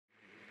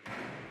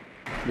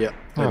Yeah,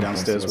 they're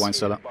downstairs, wine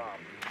cellar.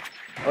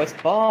 Oh, it's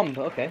bombed.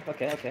 Okay.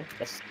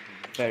 That's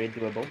very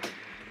doable.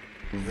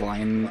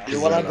 Wine You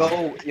wanna cellar.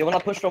 go? You wanna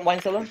push from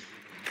wine cellar?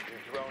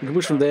 We can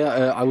push from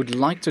there. I would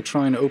like to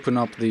try and open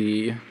up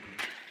the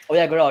Oh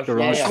yeah, garage.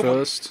 garage Yeah.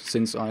 first,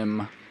 since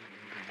I'm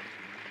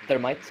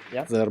Thermite.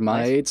 Yeah.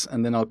 thermite,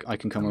 and then I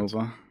can come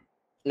over.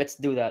 Let's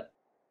do that.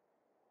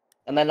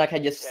 And then like I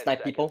just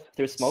snipe people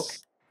through smoke.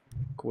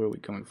 Where are we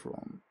coming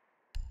from?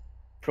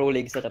 Pro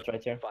League setups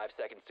right here. 5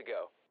 seconds to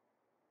go.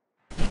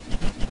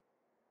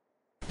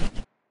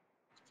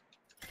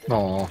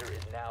 No. Diffuser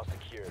is now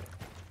secured.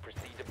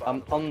 Proceed to I'm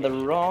bomb on the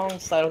location. wrong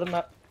side of the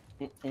map.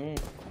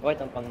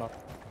 Wait, I'm not.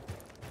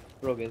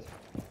 Rogue is.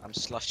 I'm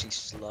slushy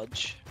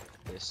sludge.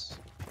 This.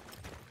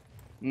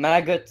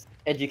 Maggot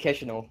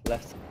Educational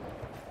left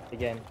the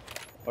game.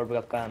 Or we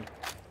got banned.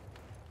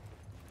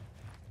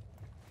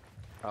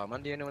 Oh, am I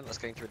the only one that's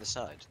going through the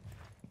side?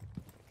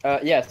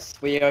 Yes,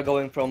 we are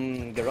going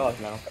from garage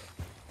now.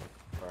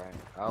 Right.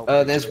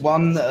 Oh, There's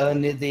one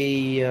near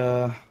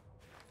the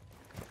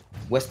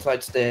west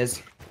side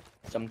stairs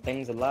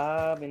Something's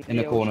alive in in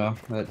the ocean. corner.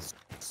 That's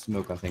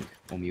smoke, I think,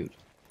 or mute.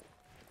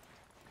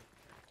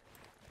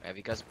 have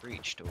you guys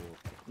breached or?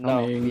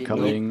 No,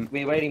 Coming.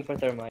 we're waiting for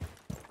thermite.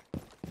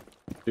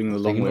 Doing the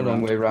long Taking way the long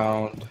around. way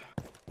round.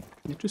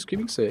 You're just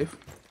keeping safe.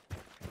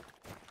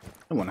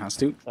 No one has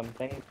to.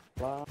 Something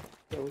alive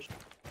in the ocean.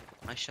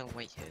 I shall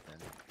wait here then.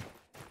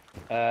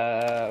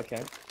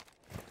 Okay.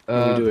 What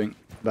are we doing?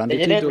 They Bandit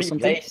didn't or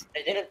something? replace.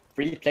 They didn't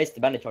replace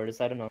the bandit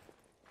charges. I don't know.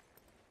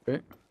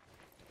 Okay.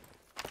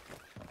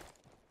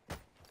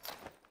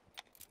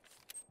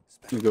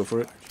 You go for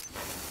it.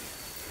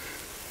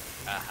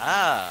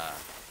 Aha!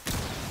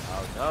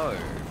 Oh no!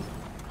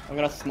 I'm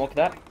gonna smoke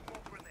that.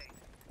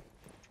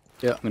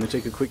 Yeah, I'm gonna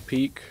take a quick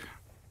peek.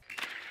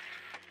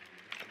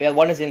 Yeah,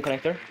 one is in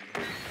connector.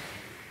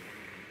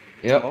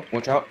 Yep, Smoke.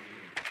 watch out.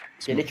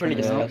 They literally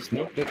just Yeah, left me.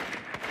 smoked it.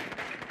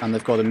 And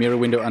they've got a mirror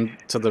window, and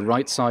to the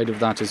right side of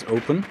that is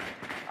open.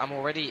 I'm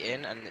already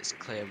in and it's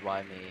clear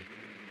by me.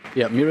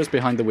 Yeah, mirror's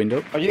behind the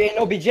window. Are you in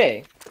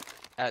OBJ?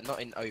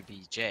 Not in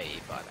OBJ,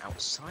 but I'm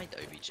outside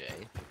OBJ.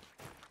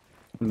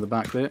 In the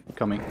back there,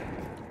 coming.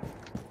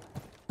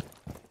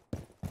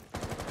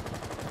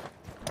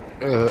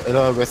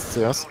 Eller west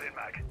stairs.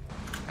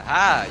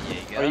 Aha! Yeah,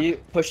 you go. Are you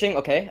pushing?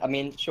 Okay, I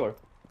mean, sure.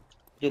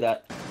 Do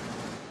that.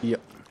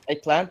 Yep. A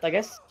plant, I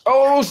guess?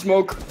 Oh,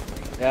 smoke!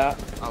 Yeah,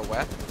 Oh,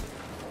 where?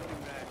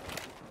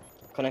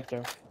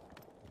 connector.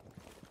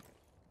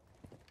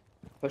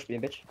 Push me,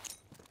 bitch.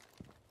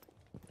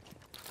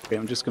 Okay,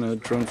 I'm just gonna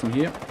drone from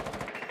here.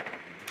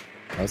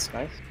 Nice.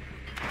 Nice.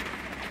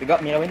 We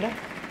got mirror window?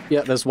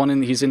 Yeah, there's one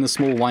in. He's in the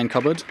small wine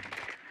cupboard,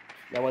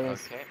 That wasn't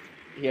Okay.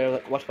 here.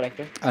 Watch connector.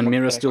 and Smoke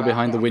mirror's connector. still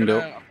behind the I'm window.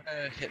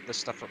 gonna hit the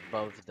stuff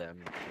above them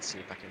and see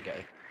if I can get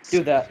it.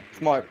 Do that.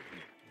 Smart.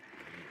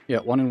 Yeah,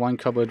 one in wine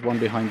cupboard, one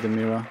behind the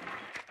mirror.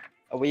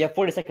 Oh, we have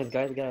 40 seconds,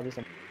 guys. We gotta do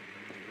something.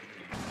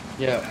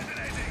 Yeah.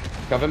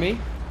 Cover me.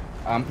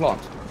 I'm plant.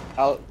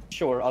 I'll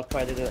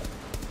try to do it.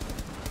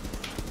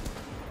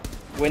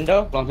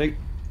 Window. Planting.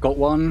 Got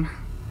one,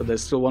 but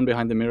there's still one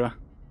behind the mirror.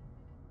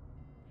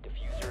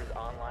 Diffuser is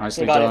online.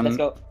 Nicely Got it. done. Let's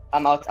go.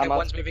 I'm out. Okay, I'm out.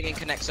 one's moving in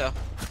connector.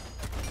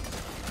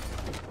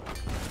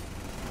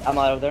 I'm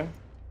out of there.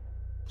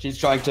 She's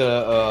trying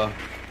to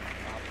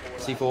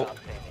C4.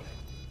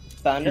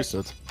 Bandit. Used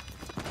it.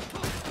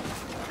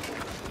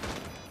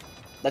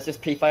 That's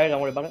just pre-fire.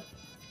 Don't worry about it.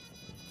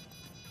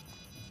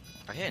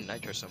 I hear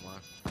nitro somewhere.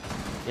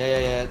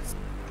 Yeah. It's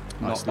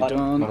Nicely not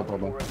done. a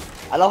problem.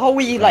 I love how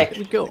we like. There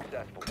you go.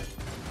 Successful.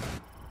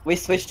 We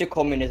switched to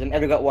communism.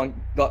 Every got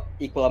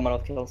equal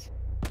amount of kills.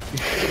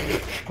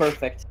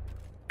 Perfect.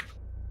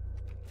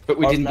 But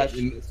we Or didn't get slash-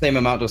 the same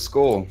amount of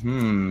score.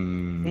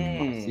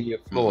 Hmm. See a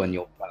flaw in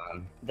your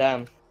plan.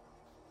 Damn.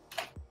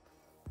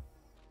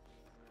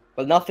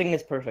 But nothing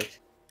is perfect.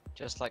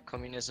 Just like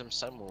communism,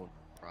 some will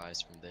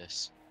rise from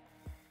this.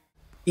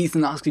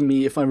 Ethan asking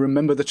me if I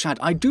remember the chat.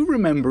 I do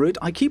remember it.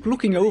 I keep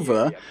looking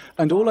over,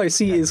 and all I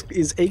see is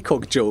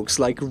ACOG jokes,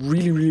 like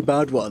really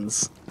bad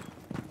ones.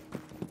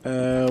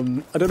 I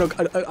don't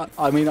know.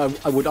 I mean,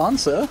 I would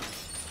answer,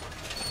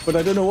 but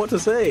I don't know what to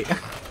say.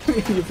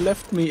 You've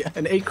left me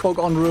an ACOG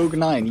on Rogue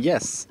 9.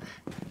 Yes,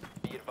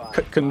 Be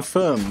advised.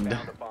 confirmed.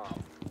 Found a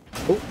bomb.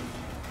 Oh.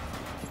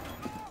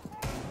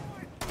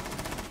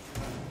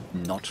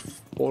 Not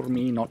for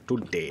me, not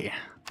today.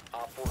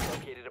 Op 4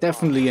 located a bomb.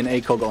 Definitely an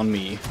ACOG on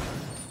me.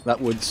 That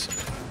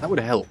would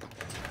help.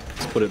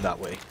 Let's put it that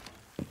way.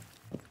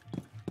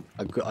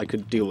 I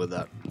could deal with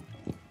that.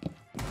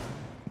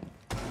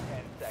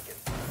 10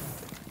 seconds.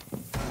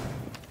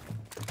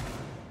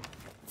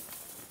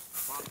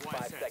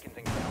 5 seconds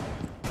and counting.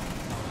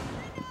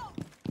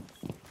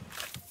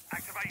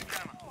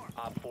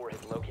 Op 4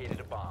 has located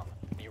a bomb.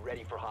 Be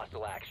ready for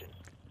hostile action.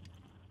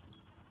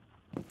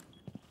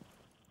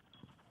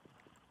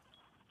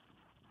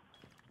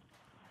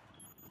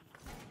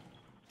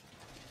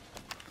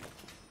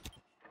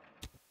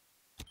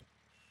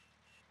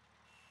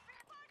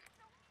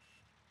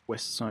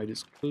 West side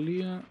is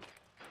clear.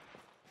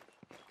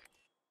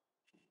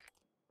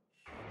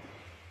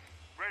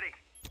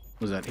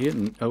 Was that here?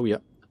 Oh, yeah.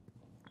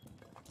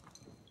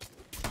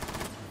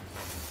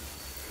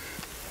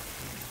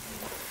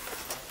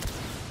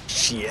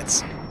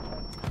 Shit.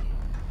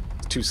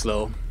 Too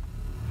slow.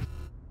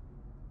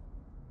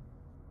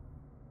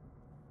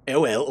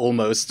 Oh well,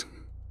 almost.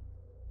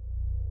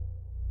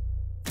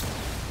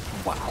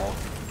 Wow.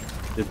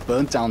 It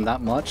burnt down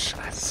that much?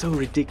 That's so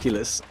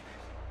ridiculous.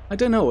 I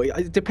don't know,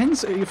 it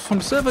depends.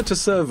 From server to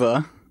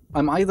server,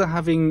 I'm either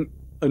having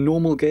a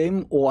normal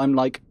game or I'm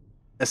like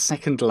a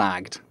second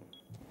lagged.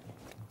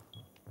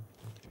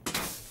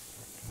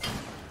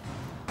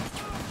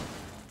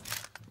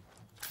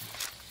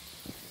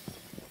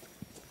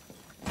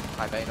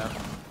 Hi, Beta.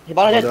 Hey,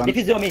 Well Bana, done.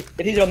 diffuser on me.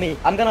 Diffuser on me.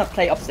 I'm gonna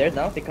play upstairs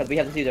now because we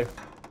have the diffuser.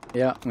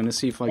 Yeah, I'm gonna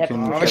see if I Yep.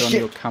 can Oh, get on shit.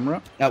 your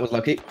camera. That was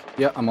lucky.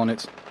 Yeah, I'm on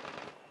it.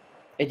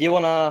 Hey, do you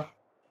wanna?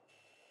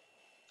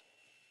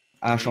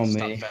 Ash on He's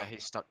me. stuck there.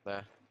 He's stuck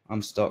there.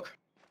 I'm stuck.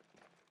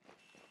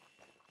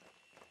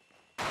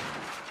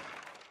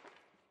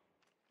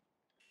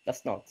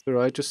 That's not.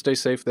 Alright, just stay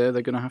safe there.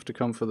 They're gonna have to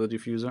come for the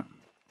diffuser.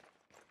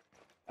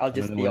 I'll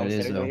just know be where on it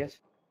is, stairs, I though. guess.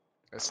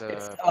 It's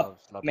It's above up,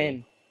 lobby.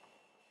 main.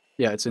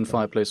 Yeah, it's in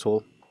Fireplace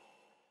Hall.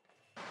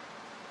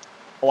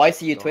 Oh, I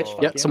see you, Twitch. Oh.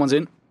 Fuck Yeah, you. someone's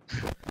in.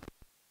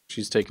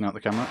 She's taking out the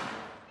camera.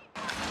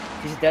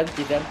 He's dead.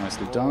 He's dead.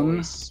 Nicely done.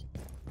 Nice.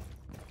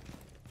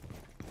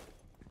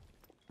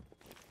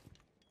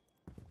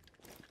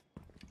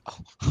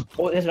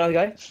 Oh, there's another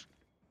guy.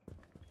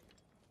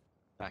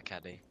 Back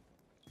Addy.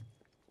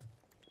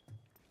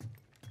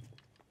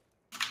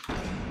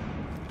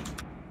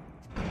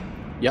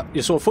 Yeah,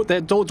 you saw a foot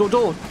there. Door, door,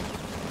 door.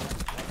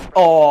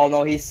 Oh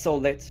no, he's so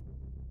lit.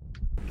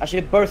 I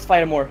should burst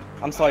fire more.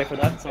 I'm sorry for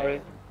that.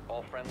 Sorry.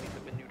 All friendlies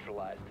have been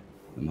neutralized.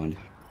 Never mind.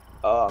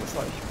 Oh, I'm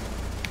sorry.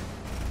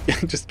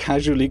 Just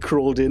casually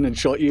crawled in and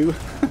shot you.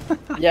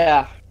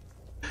 Yeah.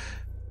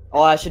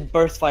 Oh, I should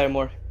burst fire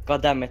more.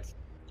 God damn it.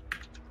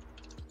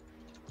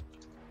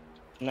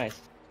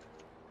 Nice.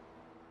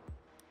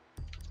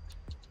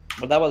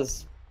 But that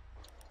was...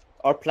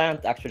 Our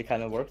plant actually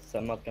kind of worked, so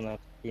I'm not gonna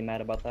be mad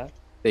about that.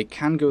 They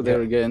can go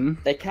there again.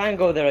 They can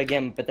go there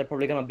again, but they're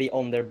probably gonna be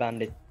on their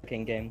bandit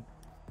fucking game.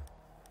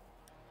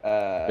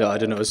 Yeah, I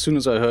don't know. As soon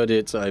as I heard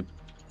it, I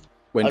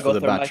went I'll for go the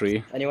thermite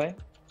battery. anyway.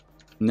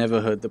 Never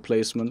heard the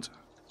placement.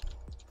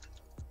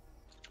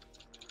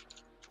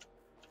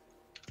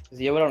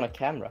 You were on a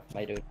camera,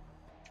 my dude.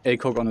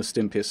 ACOG on a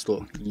stim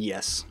pistol.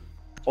 Yes.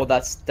 Oh,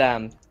 that's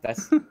damn.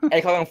 That's. I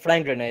call him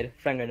flame grenade.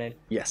 Flame grenade.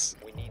 Yes.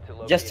 We need to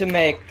locate Just to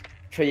make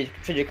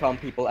Trigicom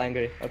people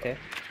angry. Okay.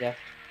 Yeah.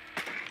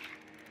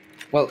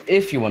 Well,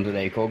 if you wanted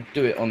ACOG,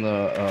 do it on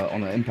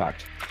the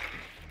impact.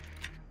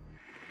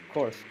 Of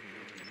course.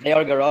 They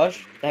are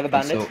garage. They have a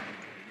bandit. So,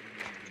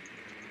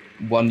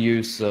 one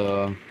use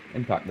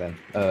impact then.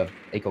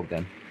 ACOG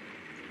then.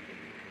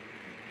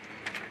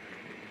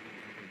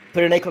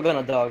 Put an ACOG on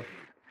a dog.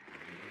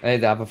 Hey,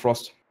 they have a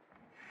frost.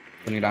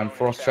 Putting down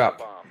frost trap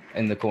bomb.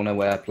 in the corner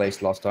where I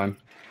placed last time.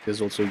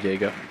 There's also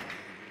Jaeger.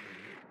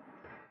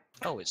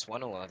 Oh, it's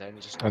 1-0. They only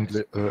just. And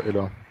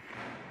Illa.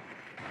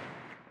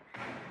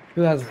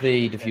 Who has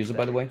the diffuser,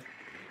 by the way?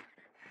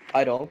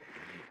 I don't.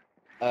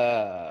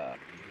 5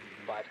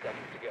 seconds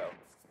to go.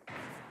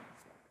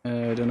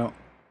 I don't know.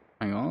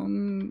 Hang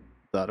on.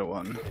 That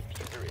one. The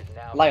diffuser is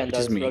now. Lion It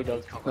is does. me. Rogue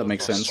does. That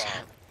makes sense.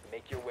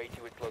 Make your way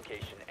to its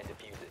location and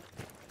defuse it.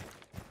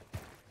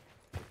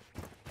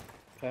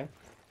 Okay.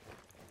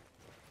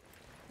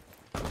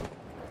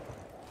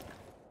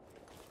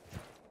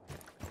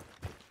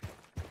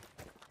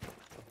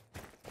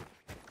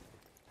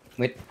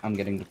 Wait, I'm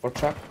getting the frost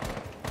trap.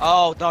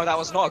 Oh no, that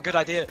was not a good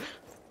idea.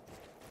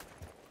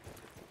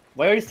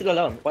 Why are you still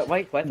alone? Wait.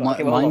 Okay, well, hold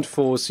on. Mind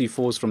for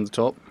C4s from the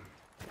top.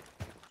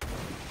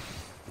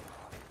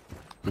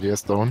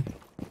 BDS down.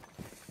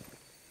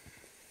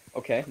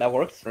 Okay, that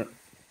works.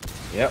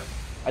 Yep.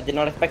 I did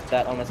not expect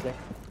that, honestly.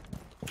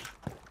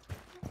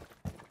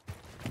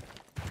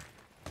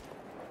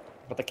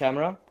 But the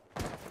camera.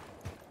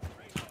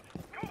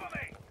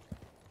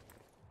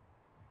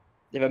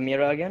 They have a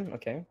mirror again?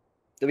 Okay.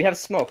 Do we have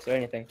smokes or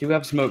anything? Do you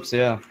have smokes?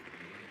 Yeah.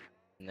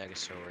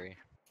 Negatory.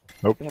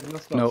 We have no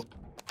smokes. No.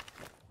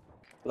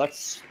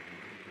 Let's...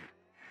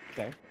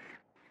 Okay.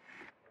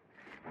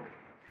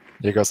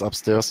 Jäger's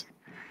upstairs.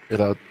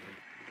 Illa.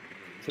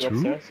 Two Two?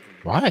 upstairs.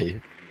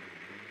 Why?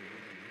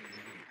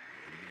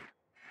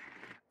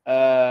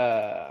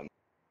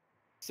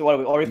 So what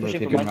are we pushing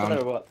Rotating from my side around.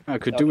 or what? I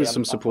could Okay, do with I'm-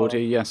 some I'm support here,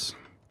 following. yes.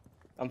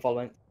 I'm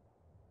following.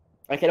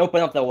 I can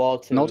open up the wall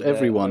to... Not the-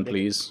 everyone, the-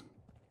 please.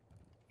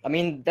 I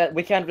mean, that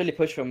we can't really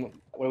push from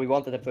where we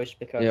wanted to push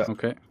because Yeah.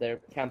 Okay. they're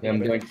camping. Yeah, I'm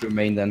everywhere. going through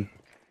main then.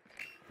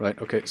 Right,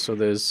 okay, so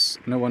there's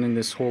no one in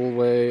this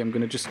hallway. I'm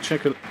gonna just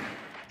check it.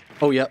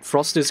 Oh yeah,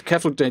 Frost is...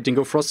 Careful,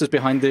 Dingo. Frost is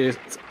behind the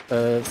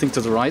thing to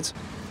the right.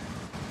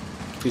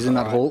 He's in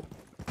that Alright. hole.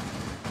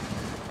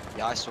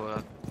 Yeah, I saw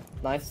her.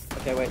 Nice.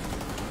 Okay, wait.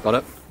 Got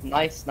it.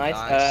 Nice.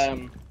 Nice.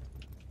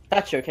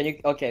 Thatcher, can you...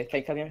 Okay, can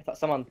you come here?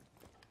 Someone.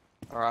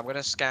 Alright, I'm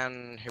gonna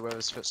scan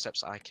whoever's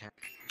footsteps I can.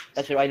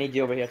 Thatcher, I need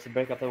you over here to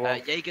break up the wall.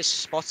 Jaeger's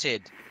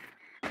spotted.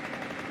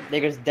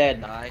 Digger's dead.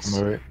 Nice.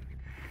 Alright.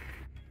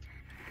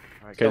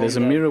 Alright, Okay, go. there's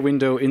a Yeah. mirror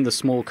window in the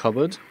small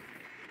cupboard,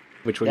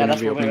 which we're Yeah, going to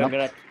that's be what opening we're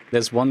up. gonna.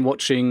 There's one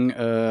watching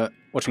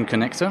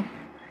connector.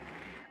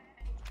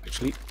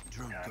 Actually,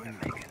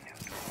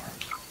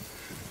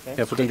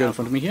 careful, don't go in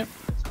front of me here.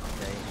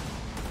 Okay.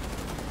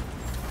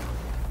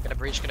 Gonna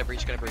breach, gonna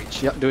breach, gonna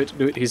breach. Yeah, do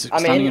it. He's I'm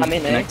standing in, in I'm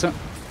in, eh? connector,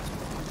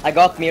 I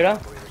got Mira.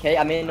 Okay,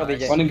 I'm in Nice.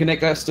 OBJ. One in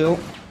connector still.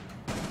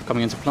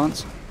 coming into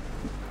plants.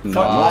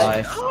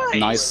 Nice.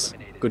 Nice,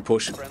 good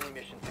push. Friendly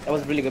mission That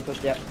was a really good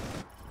push. Yeah.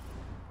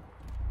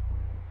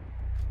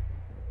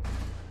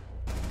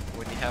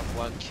 When you have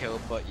 1 kill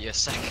but you're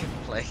second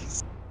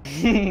place.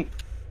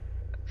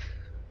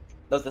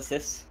 Those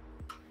assists.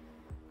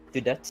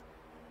 Do that.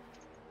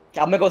 Okay,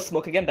 I'm gonna go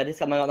smoke again, but this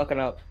time I'm not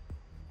gonna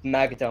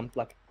mag jump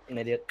like an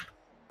idiot.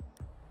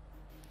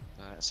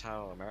 That's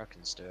how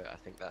Americans do it. I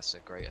think that's a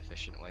great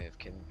efficient way of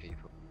killing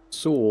people.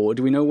 So,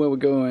 do we know where we're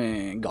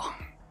going? Go.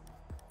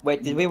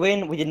 Wait, did we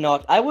win? We did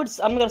not. I'm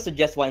gonna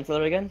suggest wine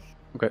cellar again.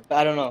 Okay. But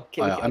I don't know.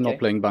 I'm not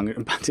playing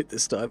Bandit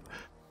this time.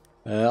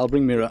 I'll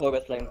bring Mira.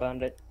 Always playing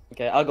bandit.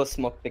 Okay, I'll go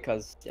smoke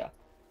because yeah.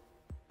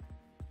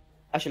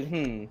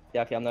 Actually,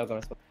 yeah. Okay, I'm not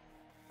gonna smoke.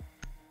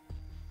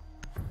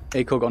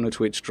 ACOG on a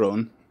Twitch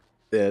drone.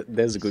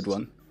 There's a good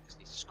one.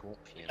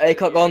 Scorpion.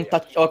 ACOG on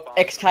touch or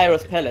X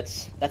Kairos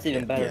pellets. That's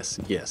even better.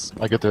 Yes.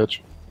 I get the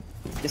edge.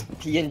 Just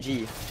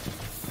PNG.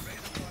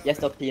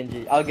 Yes, not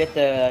PNG. I'll get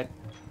the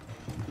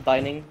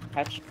dining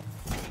hatch.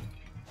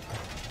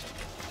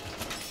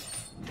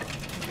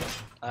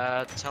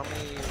 Tell me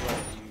where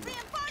you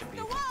can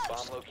be.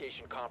 bomb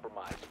location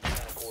compromised. Plan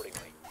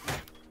accordingly.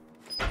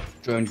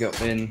 Drone got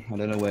in. I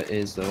don't know where it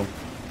is though.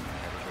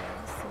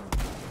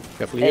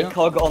 Careful here.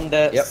 ACOG on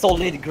the Yep.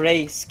 solid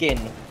grey skin.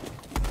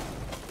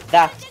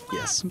 That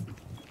Yes.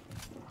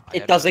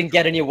 it doesn't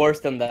get any worse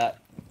than that.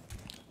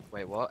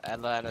 Wait, what?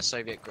 Ella and a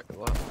Soviet.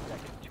 What?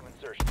 Seconds to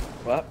insertion.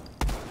 What?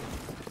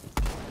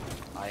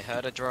 I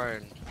heard a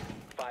drone.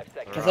 5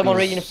 seconds. Can someone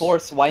There's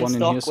reinforce wine One in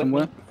stock here with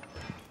somewhere. me?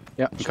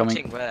 Yeah, I'm coming.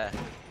 Shooting where?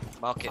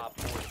 Mark it. Op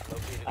 4 is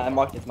located I a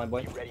marked bomb. it, my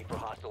boy. Be ready for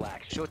hostile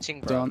action.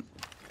 Shooting bro. Down.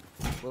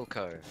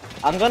 Wilco.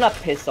 I'm gonna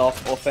piss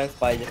off offense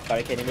by just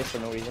barricading this for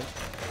no reason.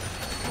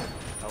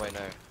 Oh wait, no.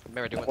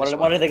 Mirror, do you want What this are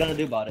one? they gonna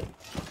do about it?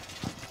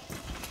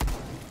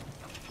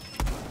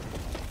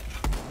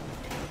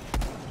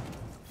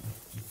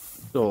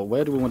 So,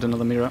 where do we want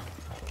another mirror?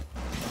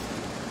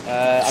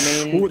 I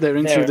mean, Oh, they're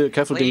in there. through the.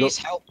 Careful, Dingo. Please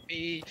help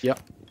me.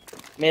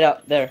 Made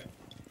up there.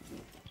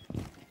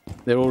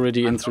 They're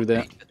already in I'm through not there.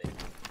 made for this.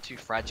 Too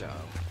fragile.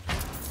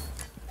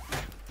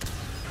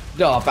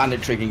 No,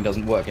 bandit triggering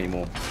doesn't work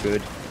anymore.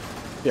 Good.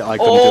 Yeah, I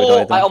couldn't do it Oh,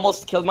 either. I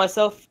almost killed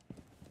myself.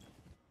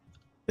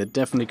 They're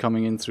definitely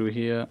coming in through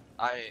here.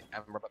 I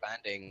am rubber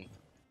banding.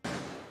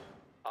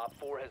 Op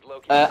 4 has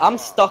located a I'm bomb.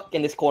 stuck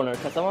in this corner.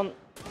 Can someone?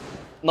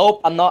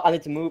 Nope, I'm not. I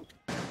need to move.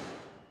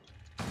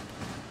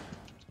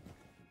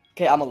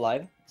 Okay, I'm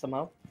alive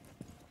somehow.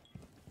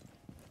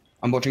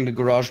 I'm watching the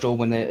garage door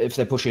when if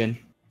they push in.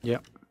 Alright,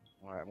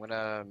 I'm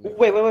gonna. move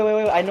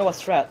Wait. I know a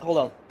strat. Hold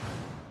on.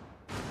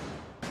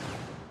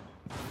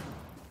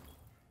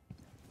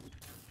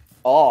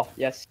 Oh,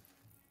 yes.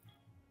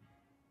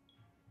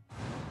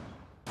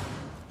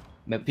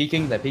 They're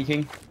peeking. They're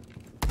peeking.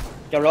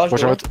 Garage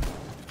Watch door. out.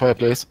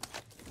 Fireplace.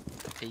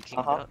 peeking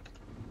Uh-huh. duck.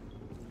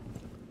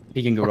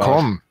 Peeking Oh, garage.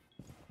 come.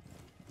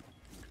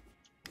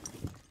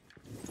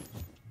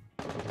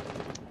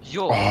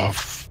 Yo! Oh,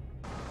 f-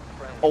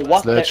 Oh,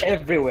 what? They're Sledge.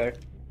 everywhere.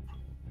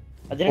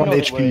 I didn't One know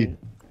they HP. were in.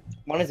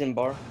 One is in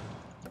bar.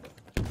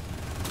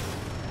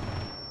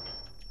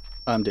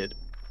 I'm dead.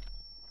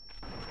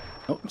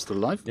 Oh, I'm still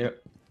alive. Yep.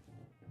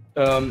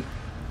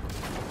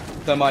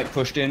 Thermite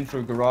pushed in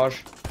through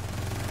garage.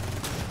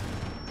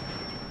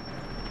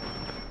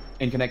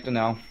 In connector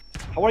now.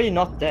 How are you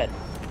not dead?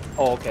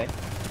 Oh, okay.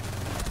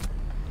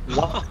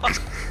 What?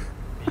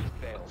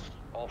 Failed.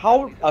 All How?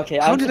 friendlies Okay,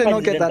 How I'm did I surprised not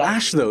you get didn't that die.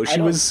 Ash though? I She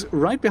don't- was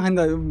right behind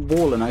the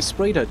wall and I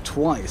sprayed her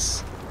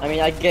twice. I mean,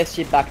 I guess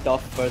she backed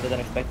off further than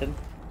expected.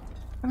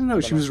 I don't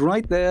know, she was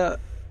right there.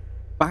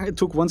 Back,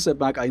 took one step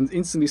back, I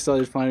instantly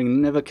started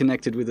firing, never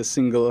connected with a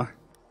single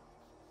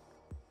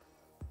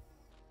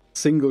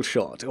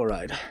shot.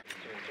 Alright.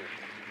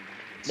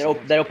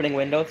 They're opening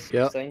windows.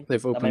 Yeah, just saying.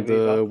 they've That might opened be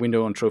the bad.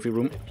 window on trophy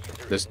room.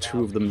 diffuser There's is two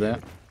now of them there.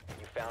 secured.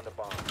 You found a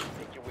bomb.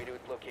 Make your way to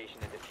its location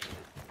and defuse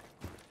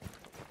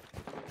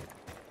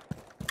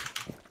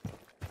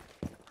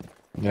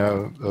it.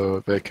 yeah,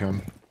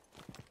 vacuum.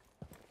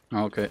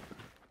 Okay.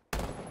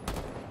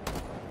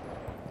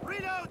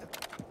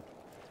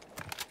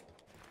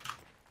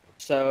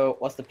 So,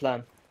 what's the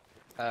plan?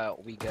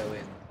 We go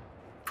in.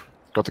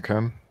 Got the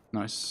cam.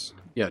 Nice.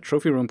 Yeah,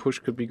 trophy room push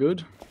could be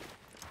good.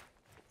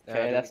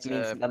 Okay, do that we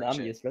means need to that I'm breach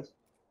it? useless.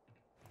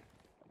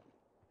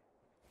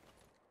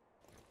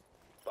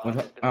 Bomb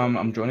has been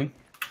I'm joining.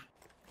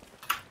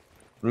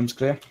 Room's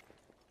clear.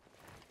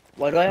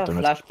 Why do I have Damn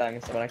it.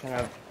 flashbangs when I can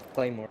have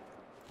claymore?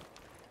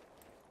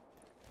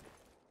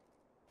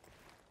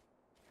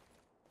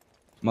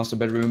 Master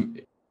bedroom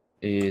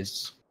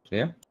is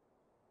clear.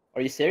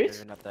 Are you serious?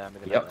 Moving up there,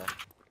 moving Yep. up there.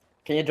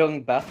 Can you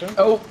drone bathroom?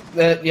 Oh,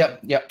 yeah.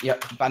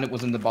 Bandit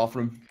was in the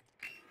bathroom.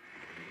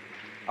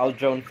 I'll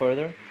drone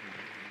further.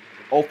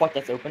 Oh fuck,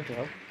 that's open to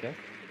help. Okay.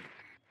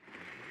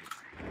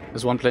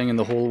 There's one playing in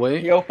the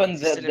hallway. He opened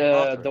Still in the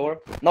bathroom. door.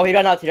 No, he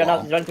ran out. He ran out.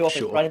 Wow, He's running to office.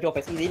 sure. Running to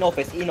office. He's in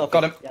office. In office.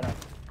 Got him. Yeah, no.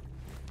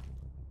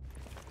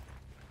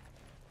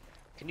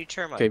 Can you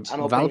termite? Okay, I'm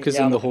opening- Valk is yeah,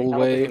 in I'm the opening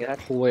hallway, it.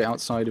 hallway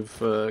outside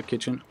of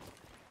kitchen.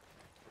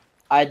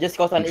 I just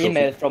got an Trophy.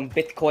 email from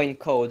Bitcoin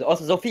Code.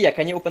 Also, Sophia,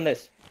 can you open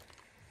this?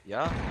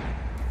 Yeah.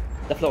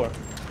 The floor.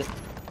 Just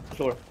the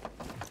floor.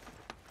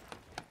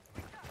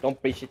 Don't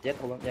breach it yet.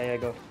 Hold on. Yeah,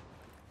 go.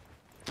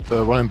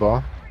 One in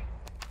bar.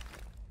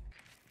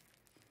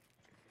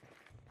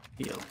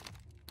 Heal.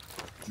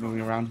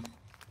 Moving around.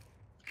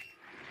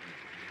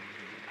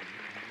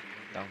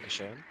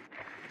 Dankeschön.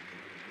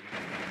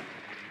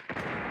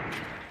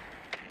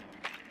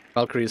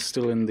 Valkyrie is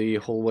still in the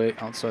hallway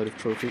outside of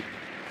trophy.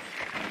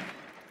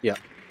 Yeah,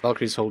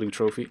 Valkyrie's holding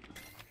trophy.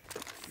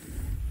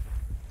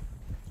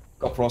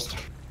 Got frost.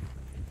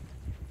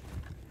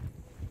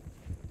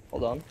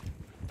 Hold on.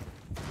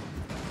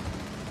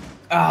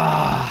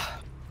 Ah,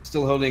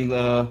 still holding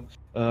the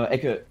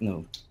Echo.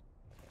 No.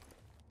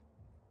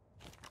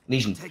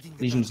 Legion.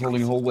 Legion's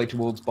holding a hallway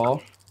towards bar.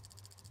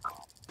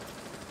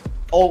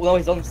 Oh no,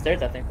 he's on the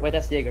stairs. I think. Wait,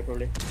 that's Jaeger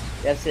probably.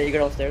 Yes, Jaeger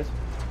downstairs.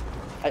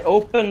 I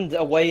opened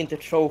a way into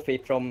trophy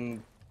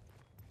from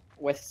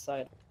west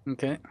side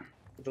Okay. of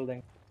the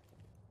building.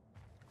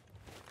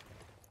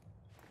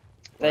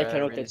 They can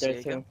Where rotate is there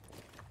Jaeger?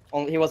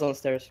 too. He was on the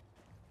stairs.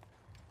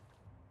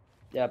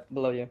 Yeah,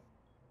 below you.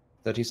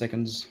 30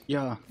 seconds.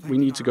 Yeah, we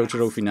need to go to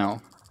trophy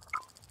now.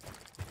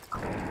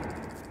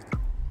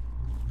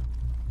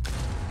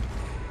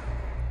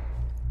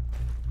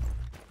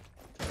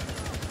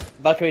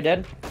 Valkyrie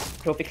dead.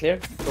 Trophy clear.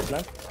 Go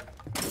plan.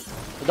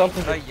 Don't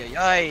push it. Ay ay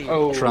ay.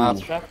 Oh, Trap.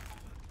 Trap.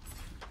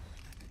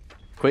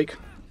 Quake.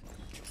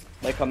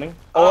 They're coming.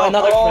 Oh,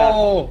 another trap.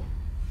 Oh,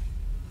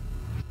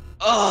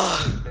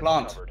 Oh.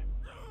 plant. Covered.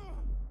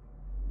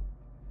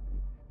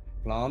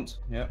 Plant.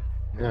 Yeah.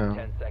 Yeah.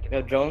 10 seconds. We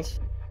have drones.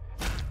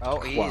 Oh,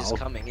 he is Wow.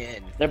 coming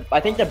in. I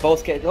think they're both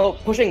scared. No,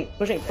 pushing,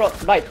 front,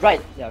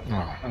 right. Yeah.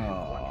 Oh,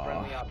 Oh,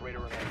 Friendly operator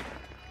remaining.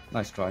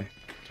 nice try.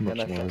 too much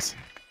Yeah, nice. noise.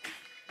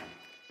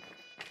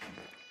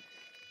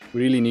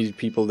 We really needed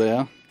people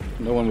there.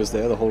 No one was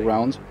there the whole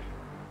round.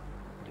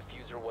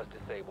 Diffuser was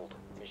disabled.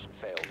 Mission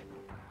failed.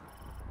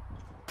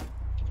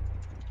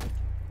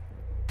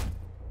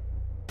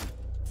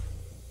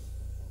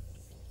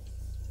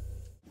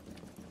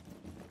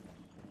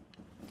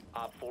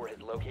 Op 4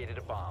 has located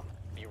a bomb.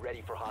 Be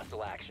ready for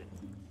hostile action.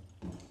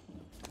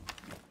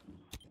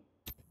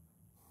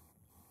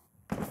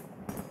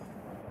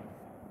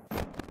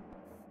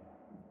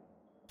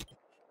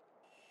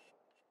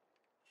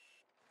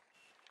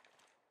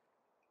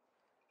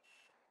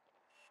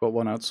 Got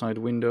one outside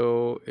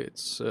window.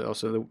 It's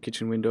also the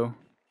kitchen window.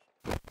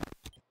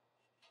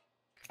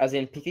 As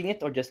in picking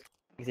it or just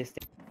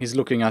existing? He's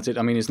looking at it.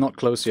 I mean, it's not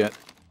close yet.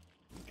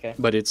 Okay.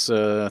 But it's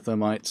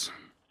thermite.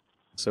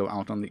 So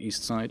out on the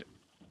east side.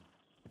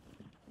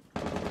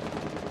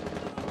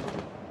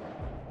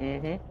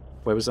 Mm-hmm.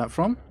 Where was that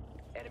from?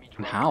 Enemy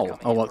And drone how? coming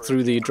Oh, in what, for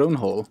through the exfil. drone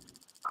hole?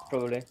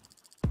 Probably.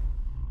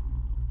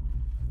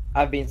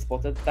 I've been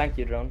spotted. Thank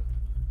you, drone.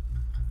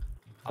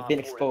 I've Op been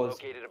 4 has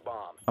exposed. located a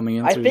bomb. Coming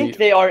in I through think the,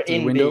 they are through the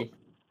in window. B.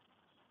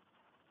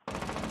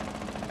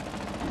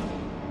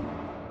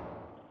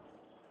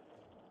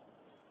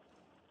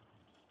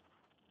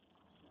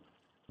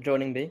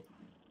 Joining B.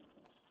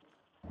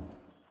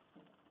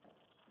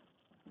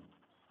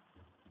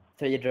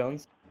 3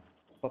 drones.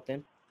 Popped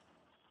in.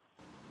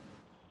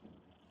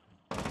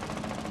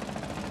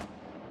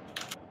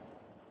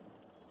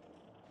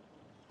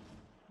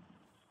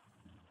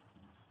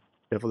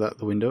 Careful at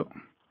the window.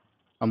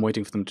 I'm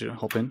waiting for them to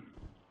hop in.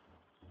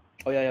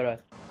 Oh yeah, you're right.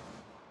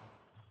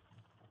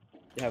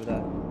 You have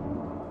that.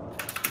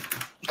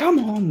 Come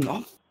on.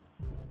 Oh.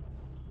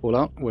 All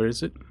out. Where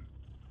is it?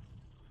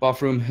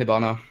 Bathroom,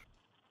 Hibana.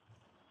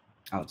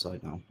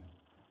 Outside now.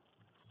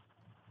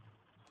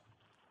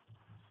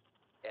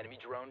 Enemy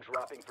drone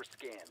dropping for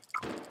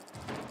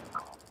scan.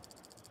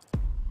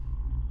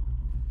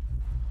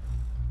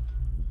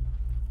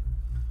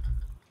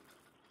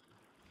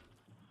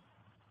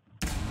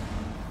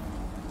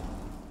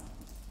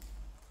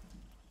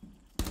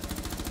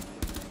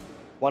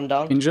 One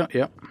down. Ninja,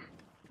 yeah.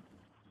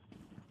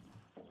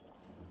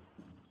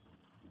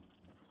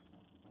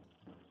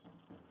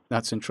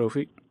 That's in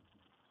trophy.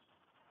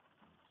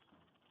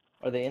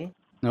 Are they in?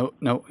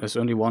 No, there's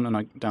only one and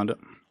I downed it.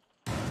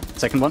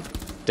 Second one,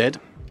 dead.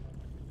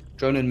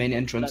 Drone in main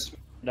entrance.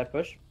 Did I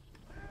push?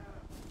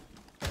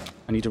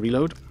 I need to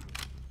reload.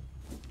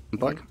 I'm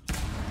back.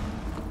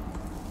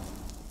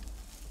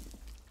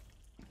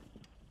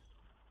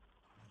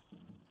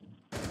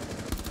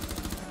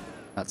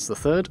 That's the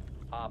third.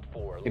 Op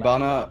 4. last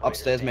Hibana operator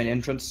upstairs, main standing.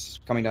 entrance.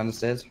 Coming down the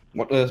stairs.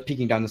 What?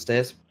 Peeking down the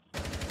stairs.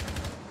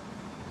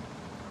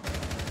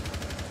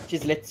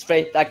 She's lit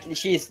straight. Like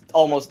she's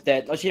almost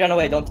dead. Oh, she ran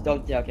away.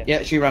 Don't. Yeah, okay.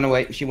 Yeah, she ran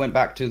away. She went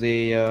back to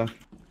the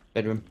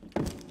Bedroom.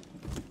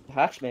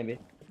 Hatch maybe.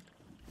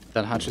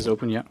 That hatch is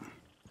open, yeah.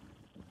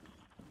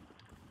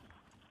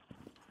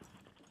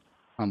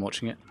 I'm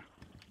watching it.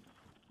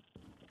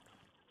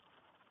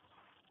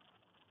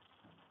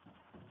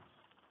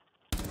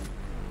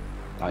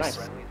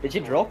 Nice. Did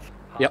you drop?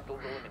 Yep.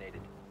 Hostiles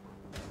eliminated.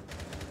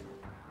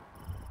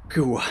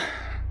 Cool.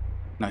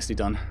 Nicely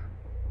done.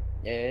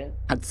 Yeah.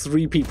 Had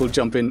 3 people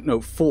jump in,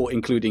 no, 4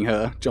 including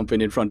her, jump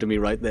in front of me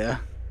right there.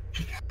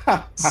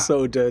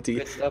 So dirty.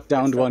 Good stuff, good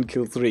Downed stuff. 1,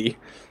 killed 3.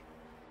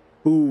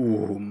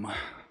 Boom.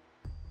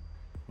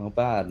 Not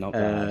bad, not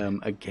bad.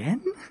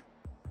 Again? Why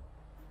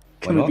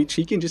Can we not? be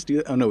cheeky and just do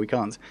that? Oh no, we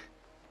can't.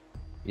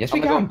 Yes,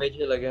 I'm we gonna go can.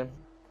 vigil again.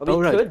 But Oh,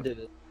 we right. could do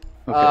it.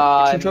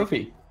 Okay. It's a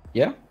trophy.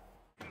 Yeah?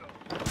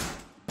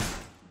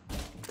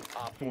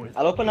 Op 4 has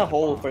I'll open a located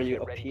hole bomb. for you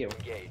Get up ready here. to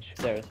engage.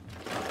 Stairs.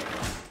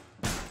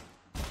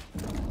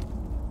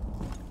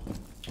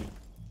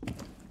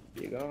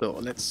 There you go. So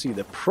let's see,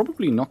 they're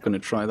probably not going to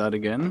try that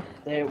again.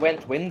 They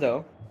went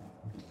window.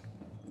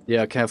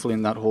 Yeah, careful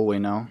in that hallway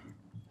now.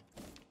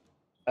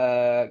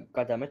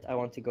 God damn it! I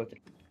want to go to.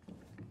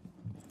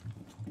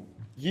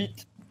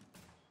 Yeet.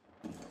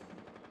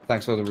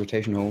 Thanks for the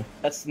rotation hole.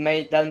 That's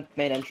main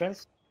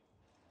entrance.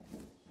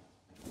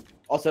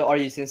 Also, are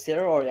you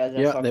sincere or as a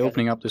Yeah, sarcasm? they're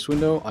opening up this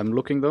window. I'm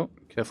looking though.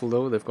 Careful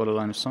though, they've got a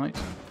line of sight.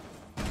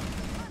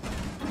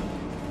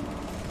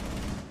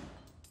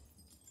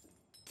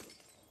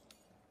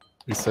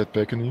 East side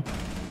balcony. Enemy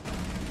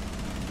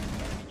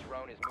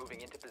drone is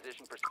moving into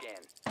position for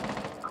scan.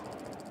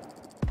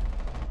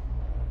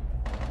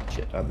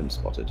 Shit, I've been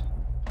spotted.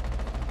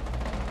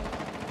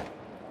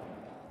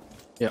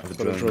 Yeah, Have a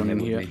got a drone in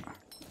with here. me.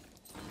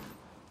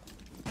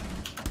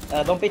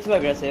 Don't be too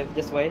aggressive.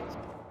 Just wait.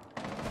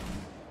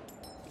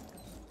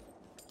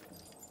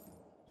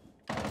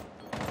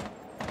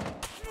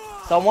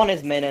 Someone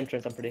is main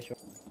entrance. I'm pretty sure.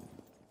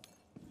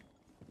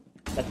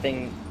 That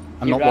thing.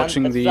 I'm he not ran-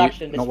 watching the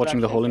distraction, not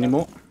watching the hole distraction,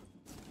 yeah. anymore.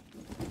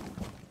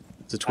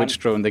 It's a Twitch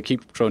drone. They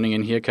keep droning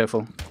in here.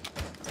 Careful.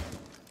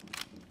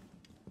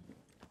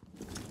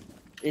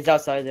 He's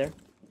outside there.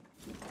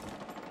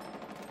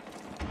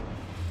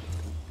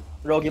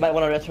 Rogue, you might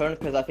want to return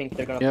because I think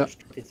they're gonna Yeah. push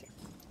pizza.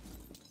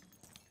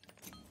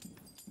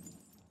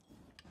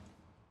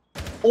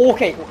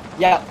 Okay,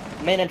 yeah,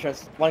 main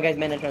entrance. One guy's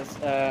main entrance.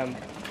 Drone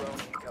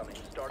incoming.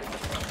 Starting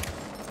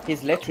the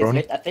He's lit. He's Drone?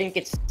 lit. I think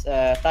it's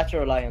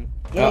Thatcher or Lion.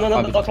 No, Oh, no, no,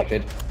 I'll no, be don't touch.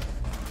 detected.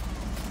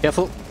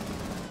 Careful.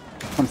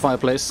 On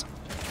fireplace.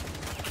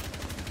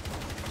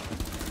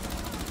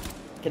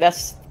 Okay,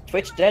 that's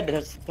Twitch dead.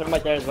 There's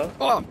thermite there as well.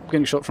 Oh, I'm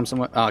getting shot from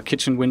somewhere. Ah,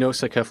 kitchen window.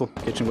 So careful.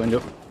 Kitchen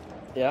window.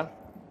 Yeah.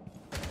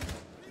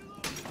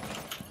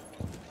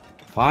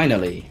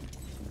 Finally.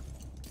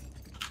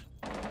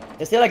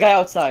 There's still a guy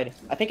outside.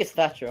 I think it's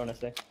Thatcher,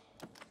 honestly.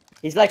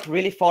 He's like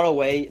really far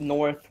away,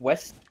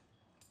 northwest.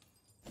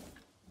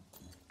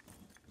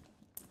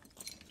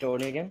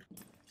 Jordan again.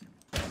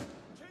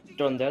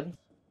 Jordan dead.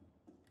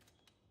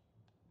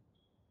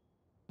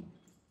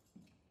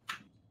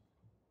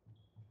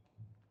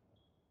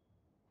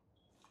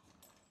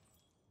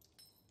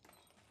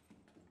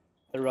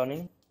 They're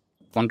running.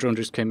 One drone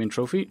just came in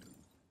trophy.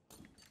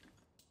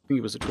 I think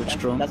it was a Twitch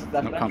drone. that's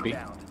No, can't be.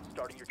 down.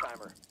 Starting your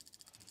timer.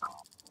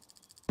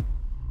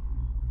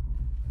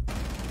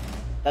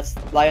 That's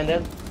Lion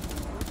dead.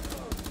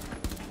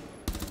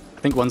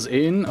 I think one's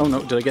in. Oh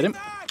no, did I get him?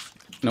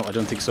 No, I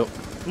don't think so.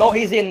 No,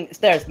 he's in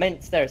stairs,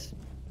 main stairs.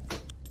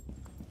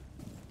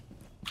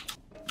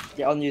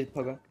 Yeah, on you,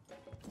 Pogo.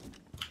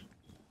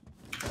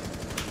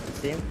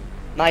 See him?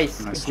 Nice,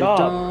 good Nicely job.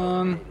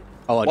 done.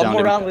 Oh, I One downed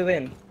more him. round, we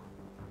win.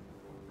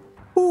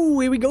 Ooh,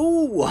 here we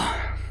go.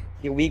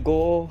 Here we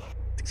go.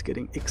 It's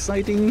getting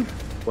exciting.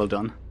 Well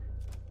done.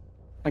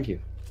 Thank you.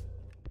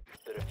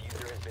 The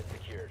diffuser has been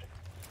secured.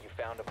 You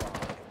found a bomb.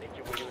 Make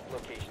your way to its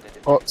location and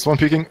Oh, someone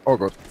peeking. Oh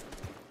god.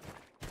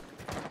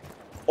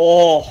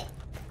 Oh,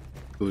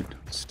 Good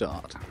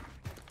start.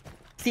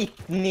 sit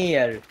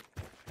near.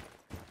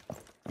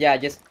 Yeah,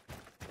 just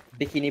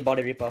bikini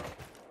body ripoff.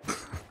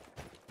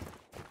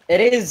 It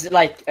is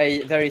like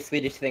a very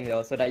Swedish thing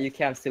though, so that you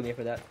can't sue me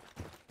for that.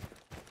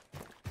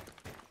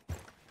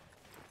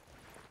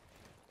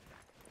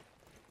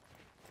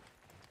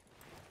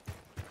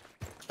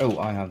 Oh,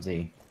 I have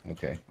the.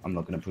 Okay, I'm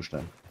not gonna push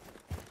them.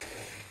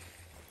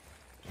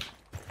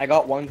 I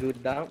got one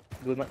good down,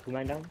 good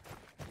man down.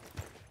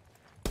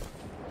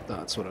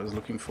 That's what I was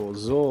looking for.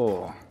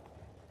 Zor.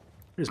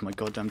 Where's my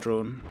goddamn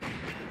drone?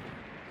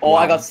 Oh,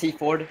 I Wow. got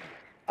C4'd.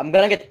 I'm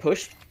gonna get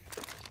pushed.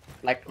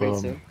 Like real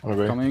soon. On the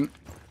way. Coming.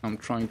 I'm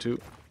trying to.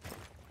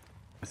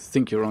 I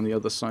think you're on the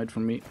other side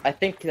from me. I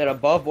think they're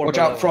above or Watch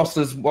below. out, Frost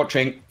is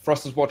watching.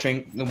 Frost is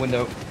watching the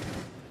window.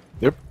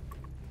 Yep.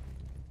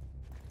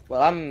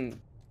 Well,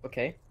 I'm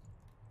okay.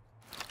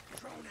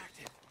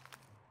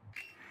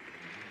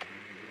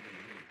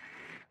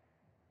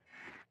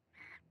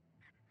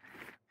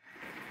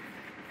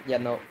 Yeah,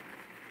 no.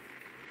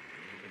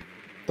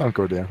 Don't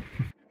go there.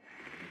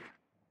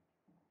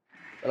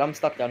 Well, I'm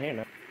stuck down here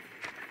now.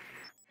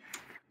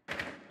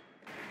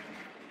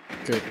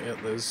 Good. Yeah,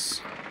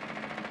 there's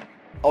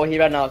Oh, he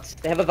ran out.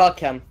 They have a Valk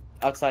cam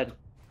outside.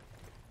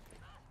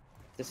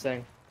 Just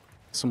saying.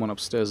 Someone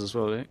upstairs as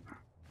well, eh?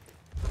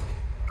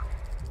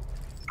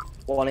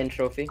 One in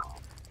trophy.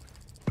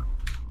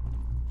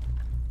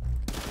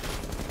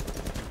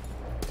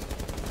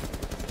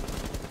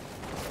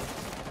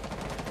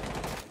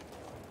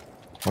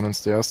 One on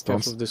stairs, Off down.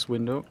 of this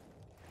window.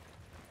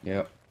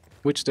 Yeah.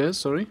 Which stairs?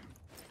 Sorry.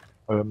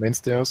 Main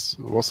stairs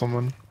was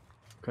someone.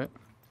 Okay.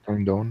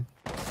 Going down.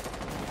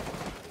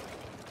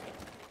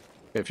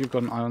 Okay, if you've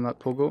got an eye on that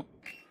pogo,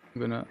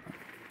 I'm gonna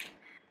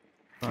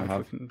try I if I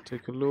have. can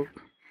take a look.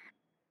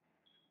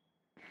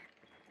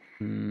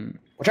 Hmm.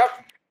 Watch out!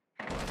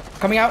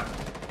 Coming out!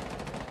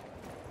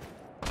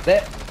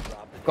 There!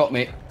 Got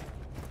me.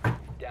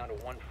 Down to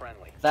one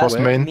friendly. That First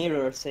main.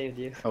 mirror saved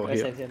you. Oh, Or here.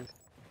 saved him.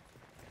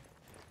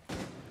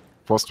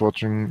 First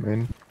watching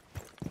main.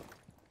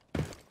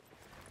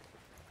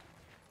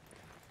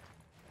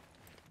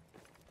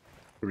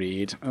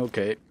 Read.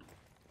 Okay.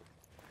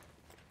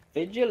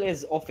 Vigil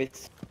is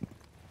office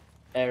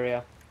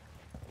area.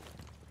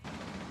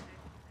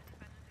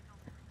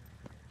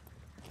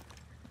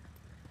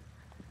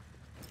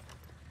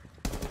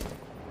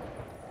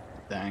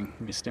 Dang,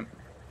 missed him.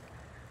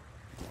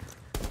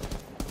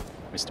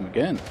 Missed him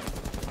again.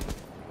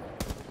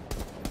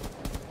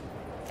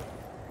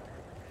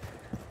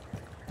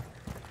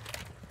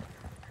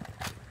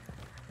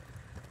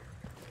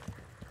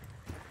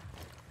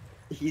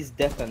 He's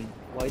deafened.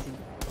 Why is he?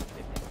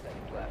 15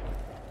 seconds left.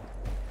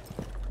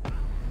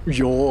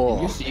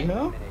 Yo. You see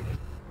her?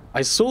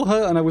 I saw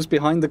her and I was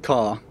behind the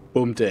car.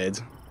 Boom, dead.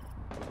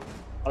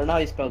 Oh, now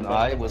he's spelled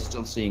I was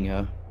still seeing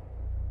her.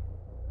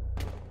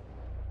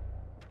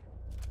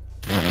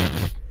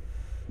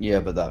 Yeah,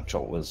 but that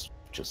shot was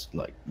just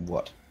like,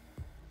 what?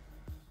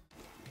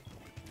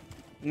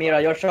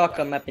 Mira, your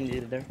shotgun map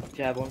indeed there, if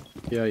you have one.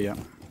 Yeah, yeah.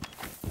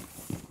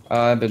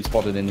 I've been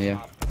spotted in here.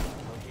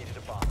 Located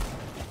a bomb.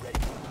 Ready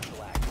for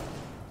hostile action.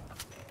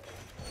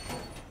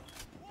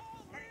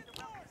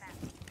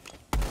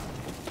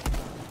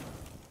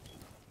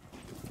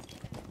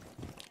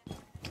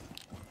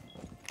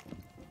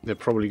 They're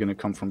probably gonna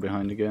come from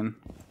behind again.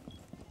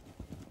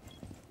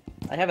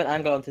 I have an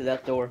angle onto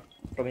that door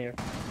from here.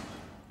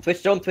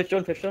 Twitch drone, Twitch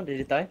drone, Twitch drone. Did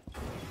it die?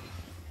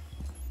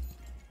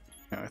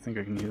 Yeah, I think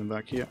I can hear them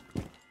back here.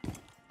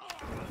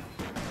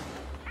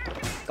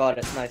 Got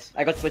it, nice.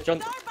 I got Twitch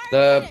drone.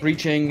 The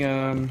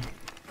breaching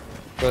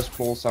first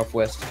floor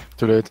southwest.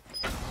 Too late.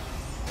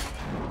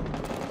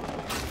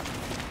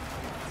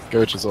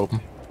 Garage is open.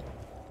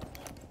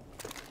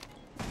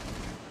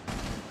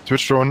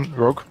 Twitch drone,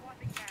 Rook.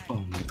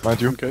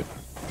 Mind you. Okay.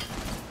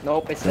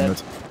 Nope, it's Damn dead.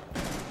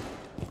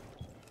 it.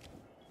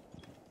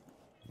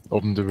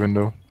 Open the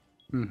window.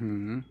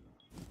 Mm-hmm.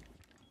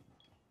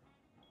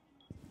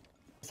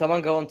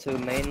 Someone go into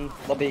main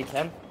lobby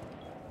cam.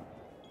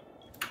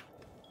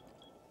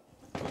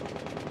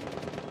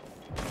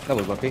 That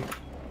was lucky.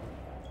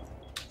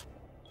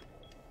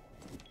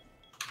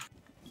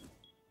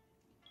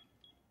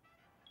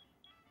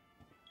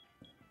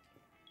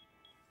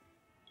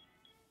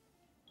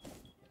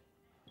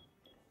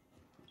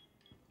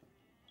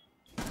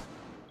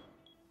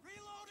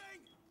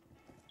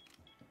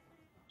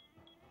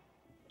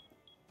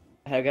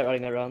 I have a guy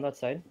running around that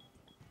side.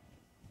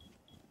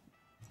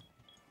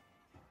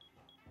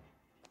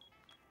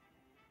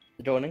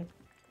 Droning.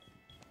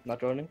 Not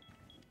droning.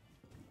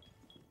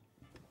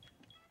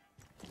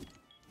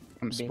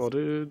 I'm Beans.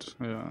 spotted.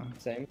 Yeah.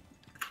 Same.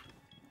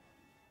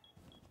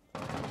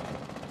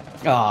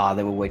 Ah,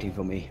 they were waiting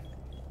for me.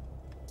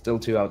 Still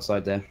two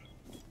outside there.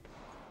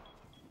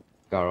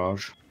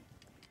 Garage.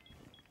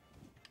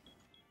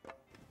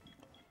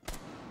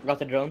 Got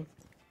the drone.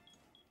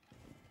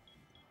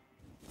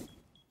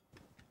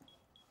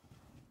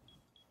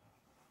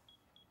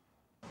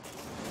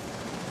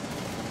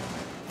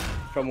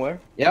 From where?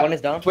 Yeah. One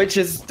is down. Twitch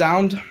is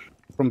downed.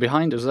 From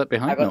behind? Is that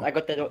behind? No. I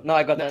got that door. No,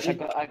 I got that.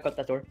 I got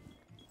that door.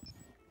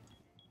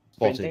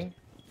 Spotted. Sprinting.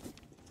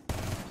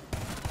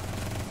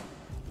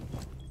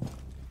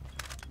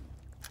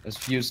 There's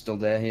Fuse still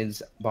there.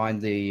 He's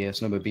behind the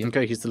snowmobile.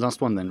 Okay, he's the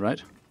last one then,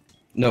 right?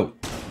 No.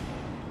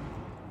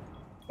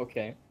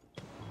 Okay.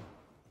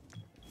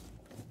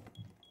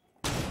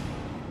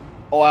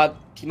 Oh,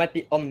 he might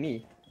be on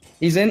me.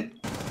 He's in.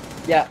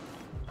 Yeah.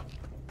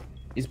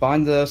 He's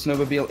behind the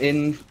snowmobile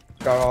in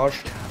garage.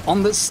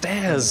 On the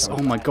stairs!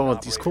 Oh my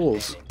god, these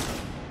calls.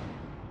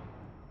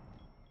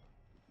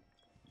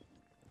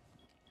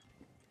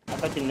 I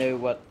thought you knew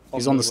what.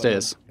 He's on the me was.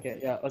 stairs. Okay,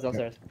 yeah, I was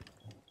downstairs.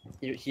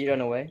 He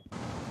ran away.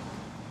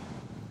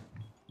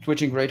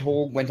 Twitching Great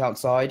Hall went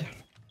outside.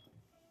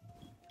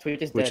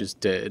 Twitch is Which dead. is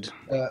dead.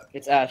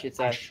 It's Ash. It's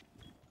Ash.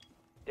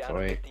 Down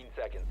Sorry. to 15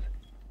 seconds.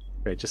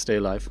 Okay, just stay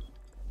alive.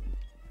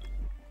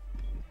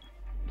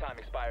 Time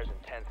expires in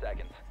 10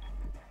 seconds.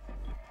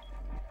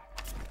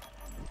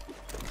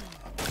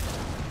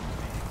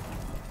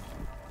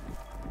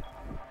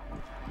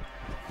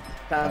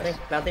 Planting,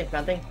 planting,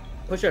 planting.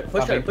 Push her,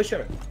 push her, Planting. push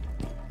her.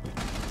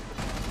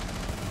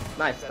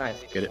 Nice, nice.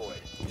 Successfully Get it.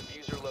 deployed.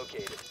 Diffuser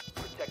located.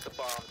 Protect the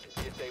bomb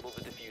and disable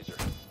the diffuser.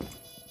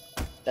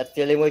 That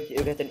feeling like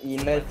you get an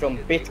email from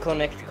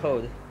BitConnect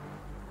code.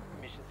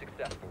 Mission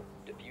successful.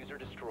 Diffuser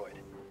destroyed.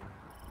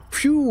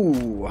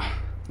 Phew!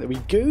 There we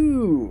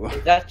go!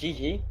 Is that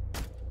GG?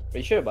 Are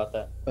you sure about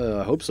that?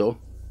 I hope so.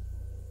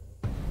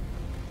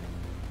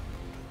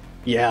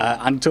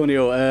 Yeah,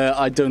 Antonio,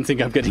 I don't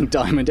think I'm getting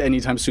diamond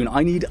anytime soon.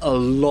 I need a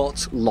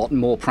lot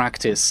more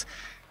practice.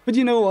 But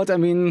you know what, I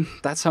mean,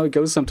 that's how it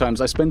goes sometimes.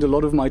 I spend a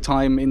lot of my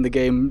time in the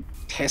game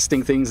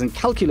testing things and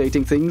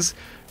calculating things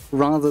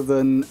rather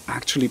than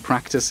actually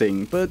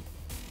practicing. But,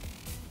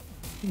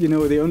 you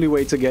know, the only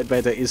way to get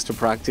better is to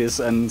practice,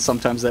 and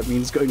sometimes that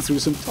means going through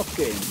some tough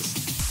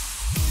games.